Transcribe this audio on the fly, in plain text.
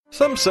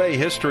Some say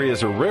history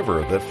is a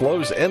river that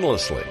flows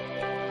endlessly.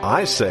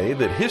 I say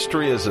that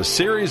history is a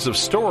series of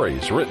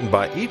stories written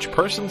by each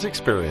person's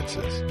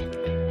experiences.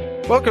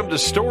 Welcome to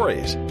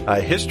Stories, a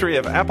history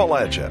of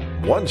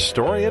Appalachia, one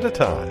story at a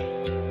time.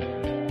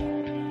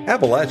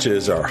 Appalachia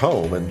is our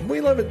home, and we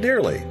love it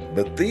dearly,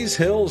 but these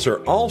hills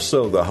are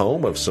also the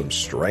home of some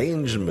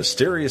strange and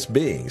mysterious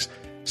beings,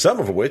 some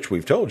of which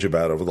we've told you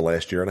about over the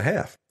last year and a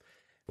half.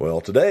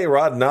 Well, today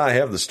Rod and I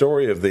have the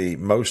story of the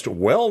most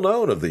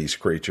well-known of these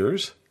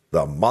creatures,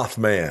 the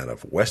Mothman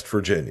of West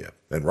Virginia.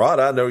 And Rod,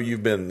 I know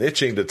you've been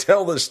itching to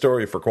tell this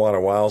story for quite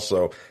a while,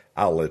 so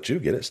I'll let you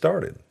get it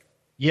started.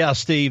 Yeah,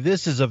 Steve,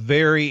 this is a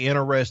very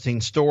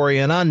interesting story,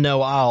 and I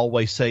know I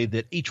always say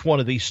that each one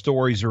of these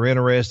stories are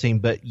interesting,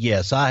 but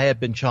yes, I have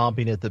been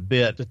chomping at the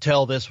bit to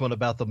tell this one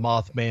about the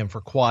Mothman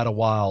for quite a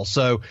while.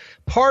 So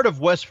part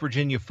of West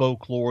Virginia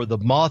folklore, the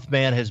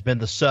Mothman has been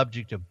the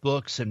subject of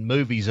books and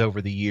movies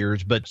over the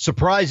years, but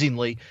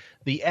surprisingly,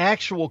 the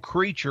actual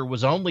creature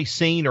was only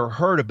seen or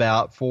heard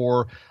about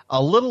for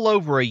a little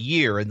over a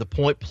year in the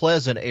Point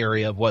Pleasant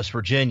area of West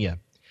Virginia.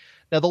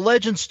 Now, the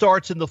legend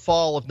starts in the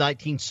fall of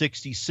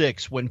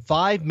 1966 when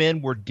 5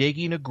 men were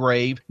digging a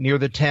grave near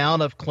the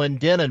town of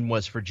Clendenin,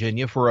 West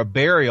Virginia, for a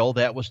burial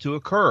that was to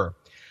occur.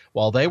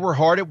 While they were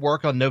hard at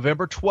work on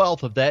November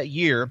 12th of that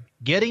year,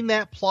 getting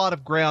that plot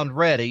of ground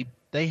ready,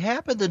 they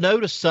happened to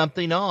notice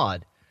something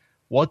odd.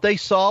 What they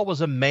saw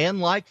was a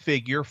man-like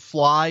figure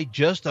fly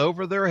just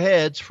over their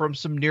heads from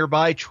some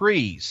nearby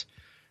trees.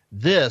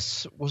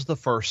 This was the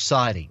first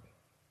sighting.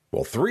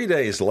 Well, 3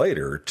 days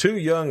later, 2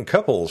 young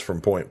couples from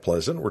Point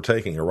Pleasant were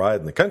taking a ride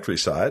in the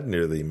countryside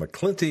near the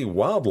McClinty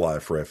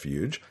Wildlife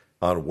Refuge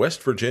on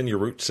West Virginia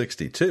Route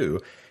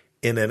 62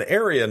 in an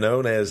area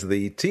known as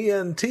the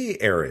TNT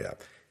area,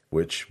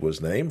 which was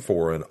named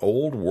for an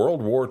old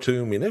World War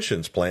II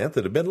munitions plant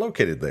that had been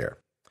located there.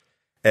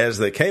 As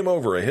they came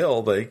over a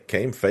hill, they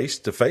came face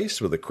to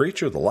face with a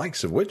creature the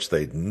likes of which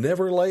they'd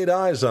never laid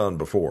eyes on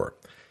before.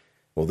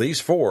 Well, these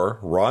 4,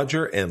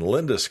 Roger and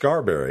Linda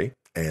Scarberry,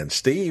 and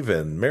Steve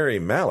and Mary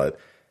Mallet,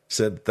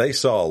 said they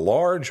saw a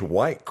large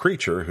white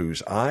creature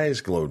whose eyes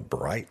glowed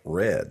bright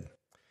red.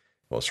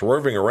 Well,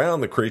 swerving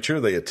around the creature,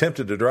 they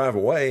attempted to drive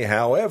away.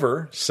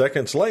 However,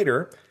 seconds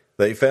later,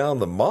 they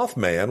found the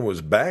Mothman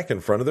was back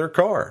in front of their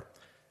car.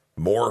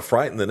 More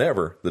frightened than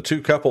ever, the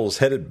 2 couples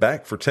headed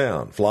back for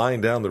town,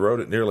 flying down the road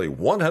at nearly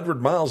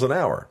 100 miles an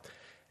hour.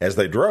 As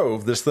they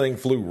drove, this thing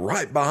flew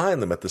right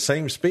behind them at the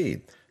same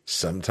speed,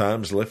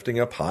 sometimes lifting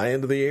up high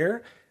into the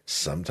air,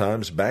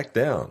 sometimes back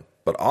down,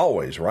 but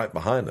always right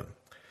behind them.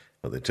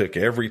 Well, they took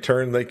every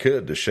turn they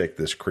could to shake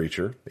this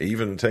creature,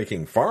 even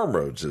taking farm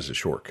roads as a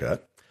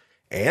shortcut.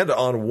 And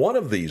on one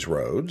of these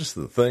roads,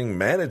 the thing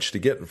managed to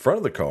get in front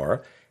of the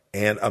car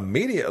and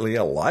immediately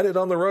alighted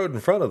on the road in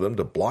front of them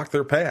to block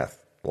their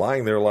path,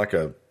 lying there like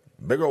a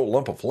big old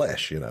lump of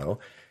flesh, you know.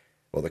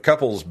 Well, the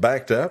couples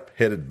backed up,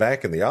 headed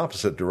back in the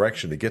opposite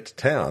direction to get to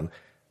town.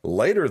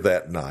 Later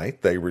that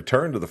night, they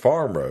returned to the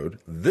farm road,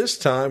 this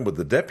time with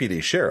the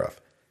deputy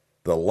sheriff.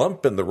 The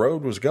lump in the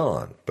road was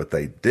gone, but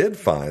they did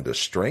find a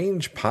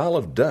strange pile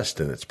of dust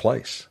in its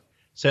place.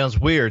 Sounds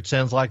weird.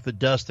 Sounds like the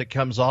dust that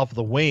comes off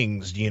the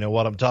wings. Do you know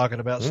what I'm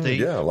talking about,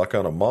 Steve? Yeah, like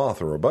on a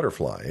moth or a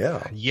butterfly,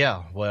 yeah.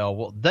 Yeah,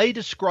 well, they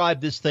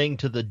described this thing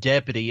to the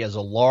deputy as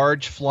a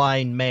large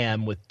flying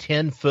man with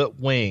 10-foot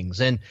wings.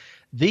 And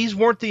these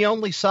weren't the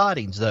only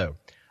sightings, though.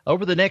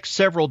 Over the next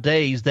several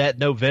days that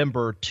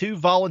November, 2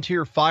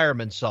 volunteer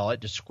firemen saw it,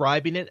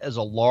 describing it as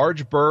a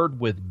large bird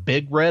with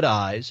big red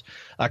eyes.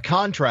 A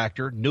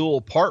contractor,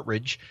 Newell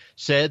Partridge,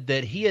 said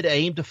that he had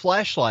aimed a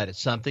flashlight at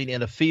something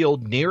in a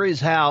field near his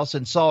house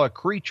and saw a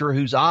creature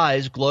whose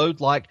eyes glowed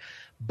like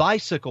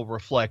bicycle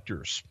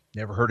reflectors.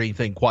 Never heard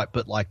anything quite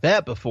put like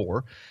that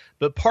before.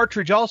 But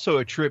Partridge also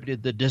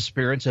attributed the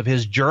disappearance of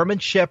his German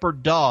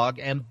Shepherd dog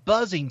and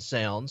buzzing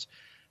sounds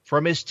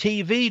from his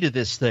TV to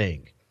this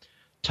thing.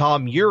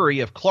 Tom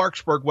Urey of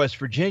Clarksburg, West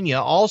Virginia,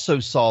 also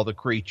saw the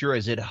creature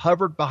as it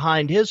hovered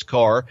behind his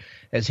car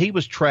as he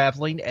was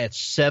traveling at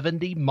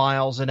 70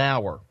 miles an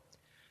hour.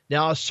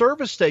 Now, a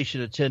service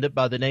station attendant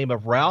by the name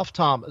of Ralph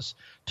Thomas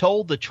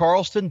told the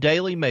Charleston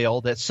Daily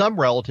Mail that some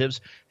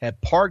relatives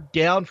had parked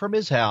down from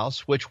his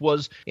house, which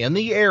was in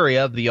the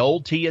area of the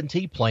old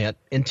TNT plant,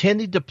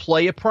 intending to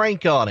play a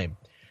prank on him.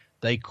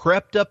 They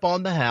crept up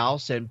on the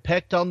house and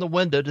pecked on the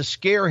window to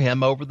scare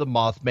him over the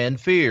Mothman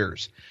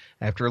fears.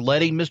 After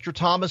letting Mr.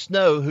 Thomas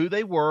know who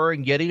they were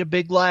and getting a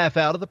big laugh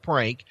out of the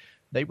prank,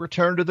 they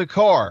returned to the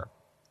car,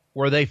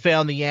 where they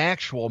found the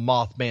actual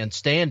Mothman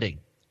standing.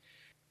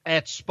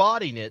 At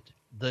spotting it,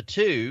 the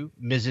 2,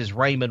 Mrs.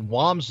 Raymond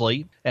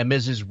Walmsley and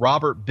Mrs.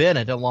 Robert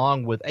Bennett,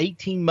 along with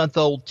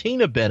 18-month-old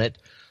Tina Bennett,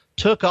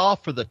 took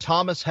off for the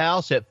Thomas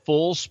house at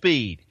full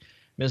speed,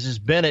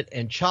 Mrs. Bennett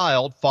and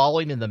child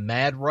following in the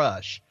mad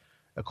rush.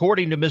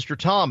 According to Mr.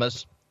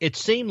 Thomas, it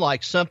seemed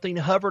like something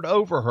hovered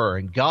over her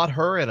and got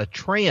her in a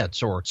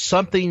trance or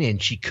something,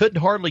 and she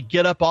couldn't hardly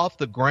get up off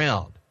the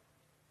ground.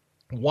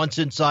 Once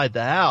inside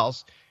the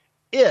house,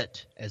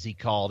 it, as he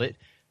called it,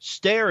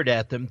 stared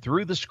at them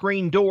through the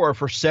screen door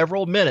for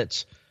several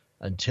minutes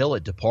until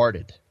it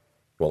departed.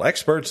 Well,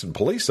 experts and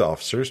police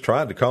officers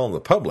tried to calm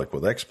the public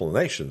with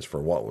explanations for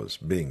what was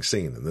being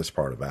seen in this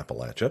part of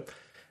Appalachia.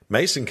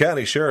 Mason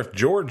County Sheriff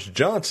George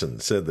Johnson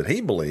said that he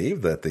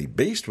believed that the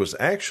beast was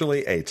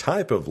actually a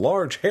type of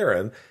large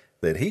heron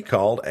that he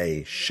called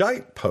a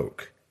shite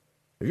poke.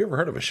 Have you ever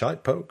heard of a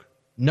shite poke?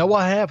 No,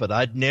 I haven't.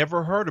 I'd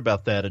never heard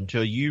about that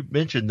until you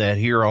mentioned that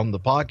here on the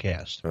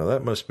podcast. Well,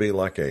 that must be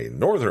like a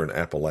northern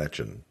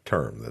Appalachian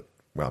term that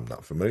I'm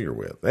not familiar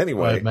with.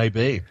 Anyway, Well, it may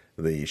be.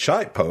 The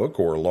shite poke,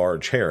 or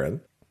large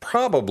heron,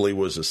 probably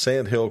was a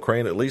sandhill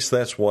crane. At least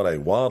that's what a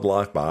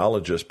wildlife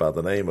biologist by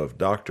the name of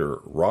Dr.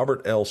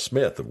 Robert L.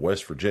 Smith of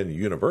West Virginia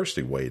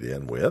University weighed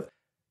in with.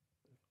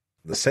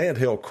 The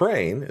sandhill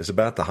crane is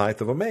about the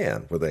height of a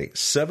man with a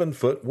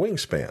 7-foot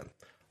wingspan.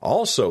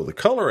 Also, the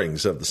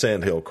colorings of the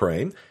sandhill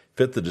crane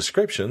fit the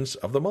descriptions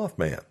of the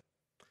Mothman.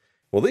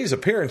 Well, these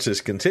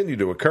appearances continued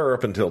to occur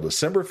up until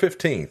December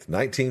 15th,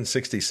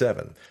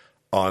 1967.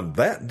 On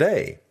that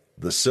day,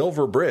 the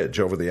Silver Bridge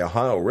over the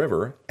Ohio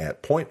River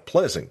at Point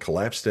Pleasant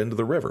collapsed into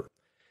the river.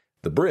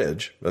 The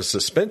bridge, a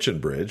suspension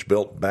bridge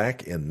built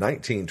back in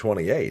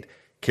 1928,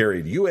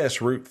 carried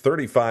U.S. Route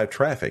 35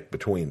 traffic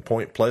between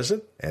Point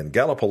Pleasant and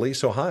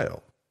Gallipolis,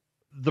 Ohio.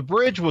 The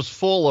bridge was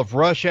full of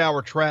rush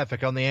hour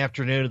traffic on the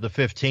afternoon of the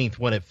 15th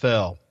when it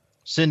fell,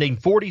 sending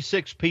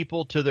 46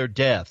 people to their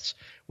deaths,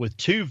 with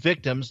 2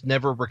 victims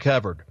never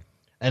recovered.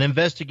 An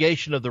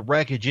investigation of the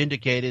wreckage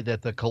indicated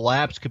that the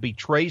collapse could be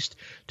traced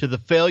to the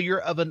failure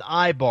of an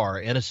eye-bar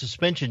in a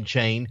suspension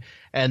chain,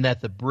 and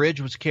that the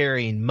bridge was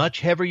carrying much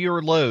heavier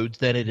loads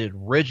than it had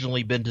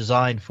originally been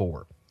designed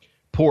for.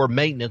 Poor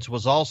maintenance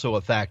was also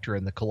a factor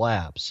in the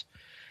collapse.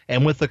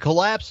 And with the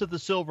collapse of the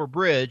Silver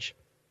Bridge,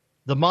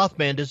 the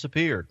Mothman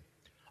disappeared.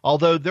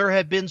 Although there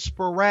have been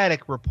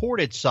sporadic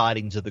reported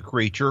sightings of the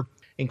creature,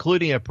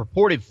 including a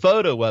purported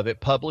photo of it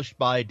published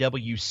by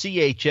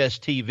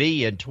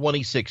WCHS-TV in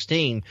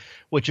 2016,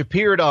 which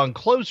appeared on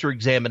closer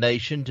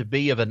examination to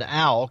be of an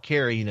owl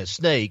carrying a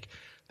snake,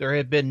 there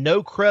have been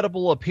no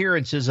credible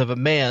appearances of a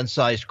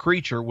man-sized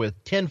creature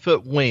with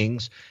 10-foot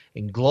wings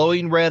and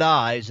glowing red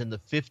eyes in the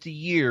 50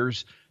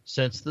 years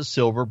since the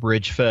Silver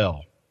Bridge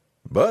fell.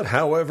 But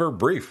however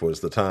brief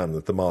was the time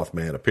that the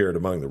Mothman appeared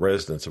among the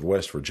residents of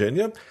West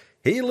Virginia,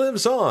 he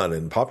lives on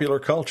in popular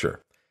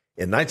culture.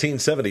 In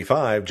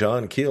 1975,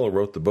 John Keel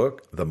wrote the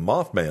book The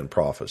Mothman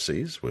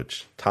Prophecies,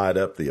 which tied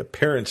up the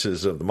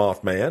appearances of the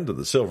Mothman to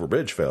the Silver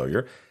Bridge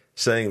failure,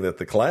 saying that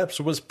the collapse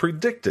was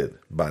predicted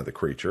by the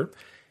creature.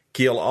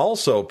 Keel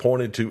also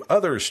pointed to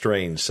other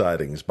strange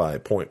sightings by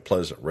Point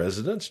Pleasant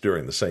residents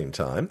during the same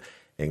time,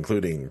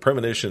 including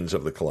premonitions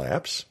of the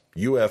collapse,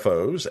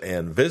 UFOs,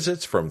 and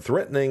visits from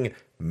threatening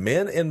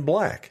men in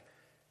black.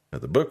 Now,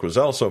 the book was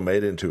also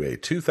made into a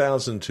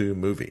 2002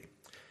 movie.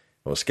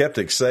 Well,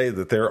 skeptics say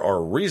that there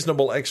are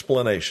reasonable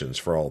explanations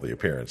for all the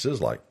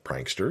appearances, like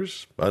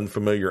pranksters,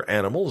 unfamiliar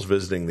animals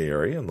visiting the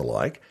area, and the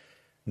like.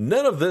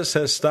 None of this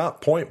has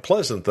stopped Point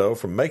Pleasant, though,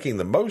 from making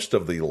the most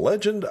of the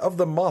legend of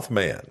the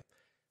Mothman.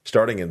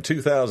 Starting in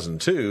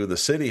 2002, the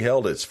city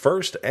held its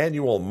first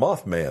annual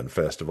Mothman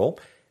Festival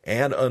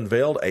and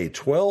unveiled a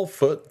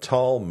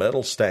 12-foot-tall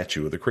metal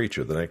statue of the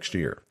creature the next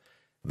year.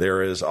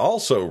 There is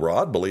also,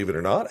 Rod, believe it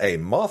or not, a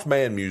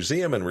Mothman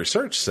Museum and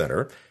Research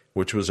Center,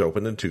 which was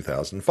opened in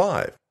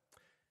 2005.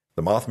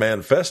 The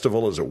Mothman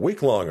Festival is a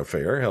week-long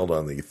affair held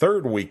on the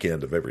third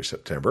weekend of every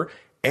September,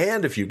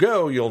 and if you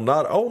go, you'll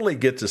not only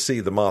get to see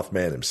the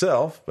Mothman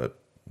himself, at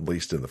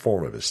least in the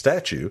form of his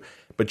statue,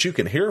 but you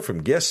can hear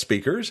from guest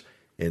speakers,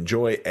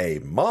 enjoy a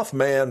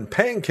Mothman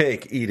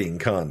pancake eating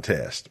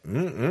contest,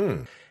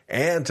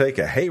 and take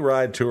a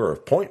hayride tour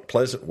of Point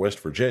Pleasant, West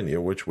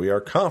Virginia, which we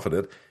are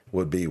confident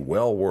would be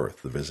well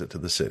worth the visit to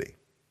the city.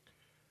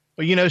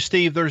 Well, you know,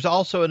 Steve, there's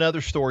also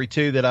another story,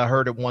 too, that I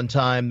heard at one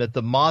time, that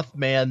the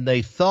Mothman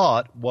they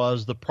thought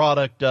was the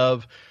product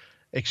of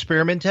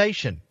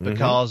experimentation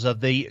because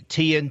of the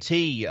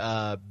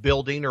TNT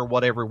building or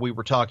whatever we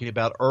were talking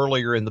about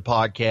earlier in the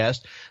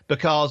podcast.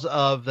 Because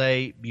of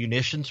a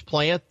munitions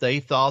plant,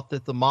 they thought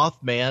that the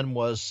Mothman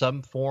was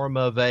some form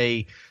of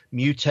a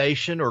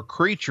mutation or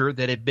creature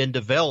that had been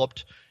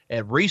developed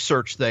at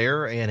research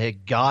there and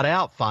had got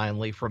out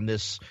finally from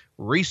this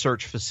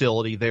research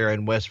facility there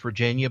in West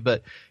Virginia.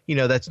 But, you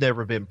know, that's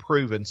never been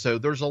proven. So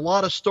there's a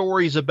lot of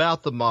stories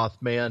about the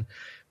Mothman,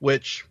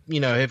 which, you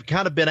know, have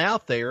kind of been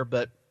out there,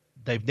 but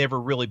they've never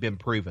really been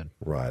proven.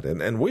 Right.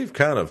 And we've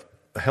kind of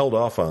held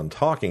off on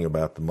talking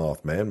about the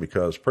Mothman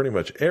because pretty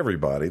much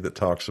everybody that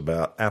talks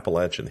about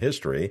Appalachian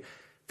history,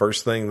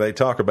 first thing they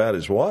talk about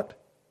is what?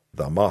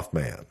 The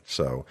Mothman.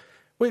 So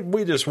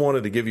we just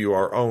wanted to give you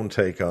our own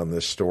take on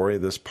this story,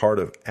 this part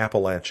of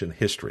Appalachian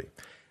history.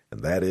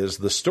 And that is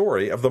the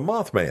story of the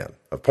Mothman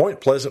of Point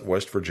Pleasant,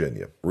 West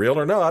Virginia. Real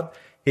or not,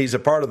 he's a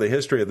part of the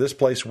history of this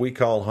place we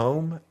call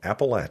home,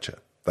 Appalachia.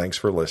 Thanks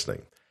for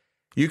listening.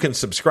 You can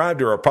subscribe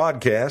to our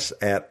podcasts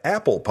at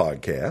Apple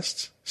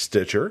Podcasts,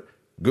 Stitcher,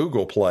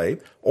 Google Play,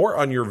 or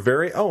on your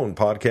very own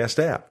podcast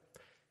app.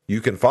 You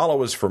can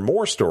follow us for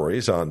more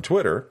stories on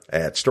Twitter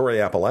at Story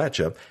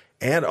Appalachia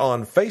and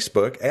on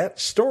Facebook at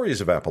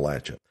Stories of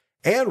Appalachia.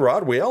 And,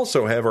 Rod, we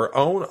also have our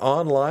own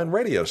online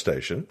radio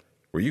station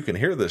where you can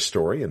hear this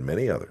story and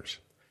many others.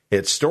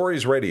 It's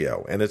Stories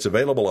Radio, and it's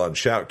available on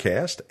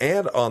Shoutcast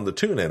and on the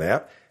TuneIn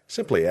app.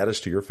 Simply add us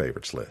to your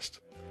favorites list.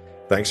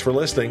 Thanks for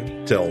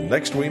listening. Till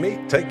next we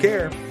meet, take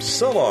care.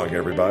 So long,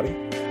 everybody.